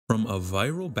From a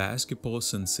viral basketball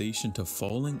sensation to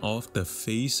falling off the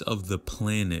face of the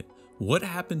planet, what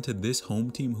happened to this Home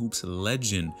Team Hoops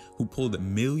legend who pulled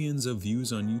millions of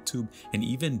views on YouTube and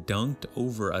even dunked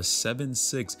over a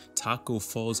 7'6" Taco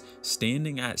Falls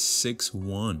standing at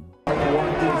 6'1"?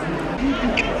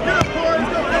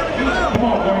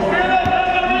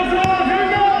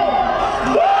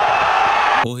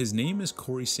 Well, his name is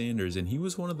Corey Sanders, and he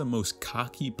was one of the most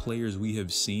cocky players we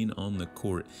have seen on the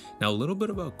court. Now, a little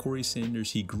bit about Corey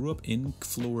Sanders. He grew up in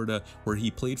Florida, where he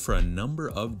played for a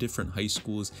number of different high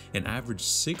schools and averaged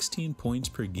 16 points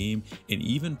per game, and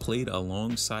even played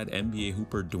alongside NBA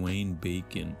hooper Dwayne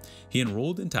Bacon. He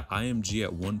enrolled into IMG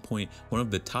at one point, one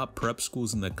of the top prep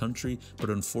schools in the country,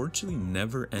 but unfortunately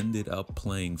never ended up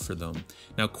playing for them.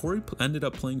 Now, Corey ended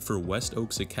up playing for West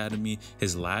Oaks Academy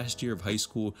his last year of high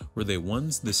school, where they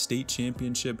won the state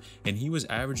championship, and he was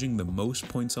averaging the most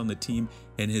points on the team,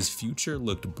 and his future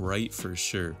looked bright for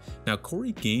sure. Now,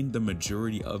 Corey gained the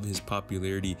majority of his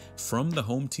popularity from the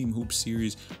Home Team Hoop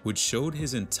series, which showed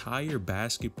his entire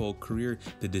basketball career,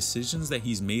 the decisions that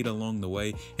he's made along the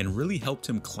way, and really helped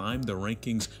him climb the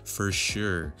rankings for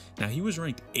sure. Now, he was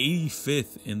ranked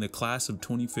 85th in the class of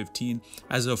 2015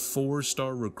 as a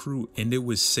 4-star recruit, and it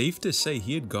was safe to say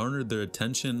he had garnered the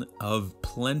attention of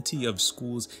plenty of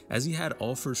schools, as he had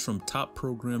offers from top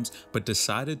programs, but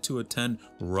decided to attend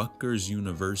Rutgers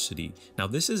University. Now,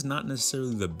 this is not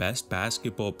necessarily the best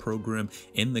basketball program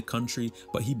in the country,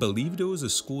 but he believed it was a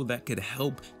school that could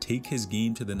help take his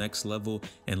game to the next level,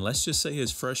 and let's just say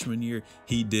his freshman year,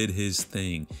 he did his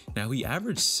thing. Now, he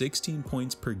averaged 16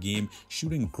 points per game,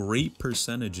 shooting great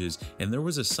percentages, and there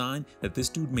was a sign that this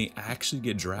dude may actually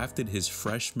get drafted his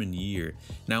freshman year.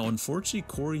 Now, unfortunately,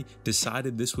 Corey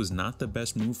decided this was not the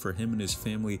best move for him and his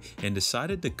family, and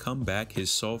decided to come back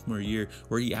his sophomore year,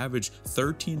 where he averaged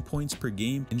 13 points per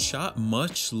game and shot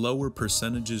much lower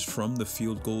percentages from the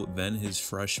field goal than his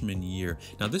freshman year.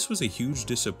 Now, this was a huge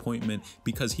disappointment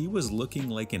because he was looking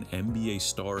like an NBA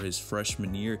star his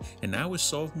freshman year, and now his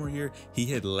sophomore year, he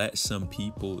had let some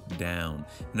people down.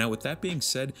 Now, with that being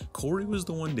said, Corey was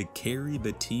the one to carry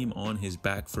the team on his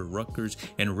back for Rutgers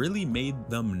and really made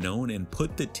them known and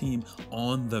put the team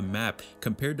on the map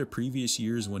compared to previous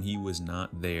years when he was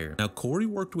not there. Now, Corey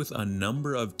worked with a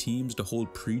number of teams to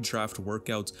hold pre-draft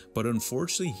workouts, but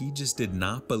unfortunately, he just did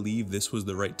not believe this was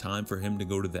the right time for him to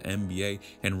go to the NBA,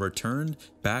 and returned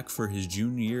back for his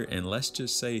junior year, and let's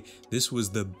just say this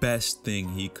was the best thing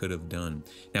he could have done.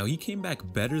 Now, he came back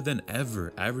better than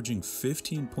ever, averaging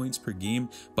 15 points per game,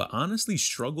 but honestly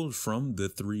struggled from the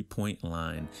three-point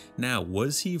line. Now,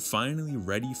 was he finally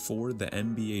ready for the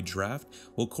NBA draft?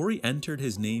 Well, Corey entered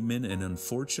his name in, and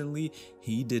unfortunately,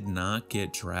 he did not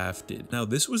get drafted. Now,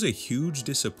 this was a huge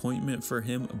disappointment for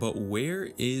him, but where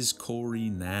is Corey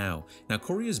now? Now,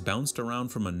 Corey has bounced around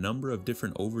from a number of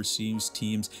different overseas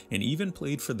teams and even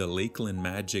played for the Lakeland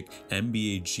Magic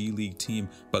NBA G League team,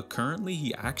 but currently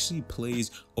he actually plays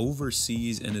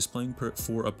overseas and is playing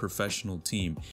for a professional team.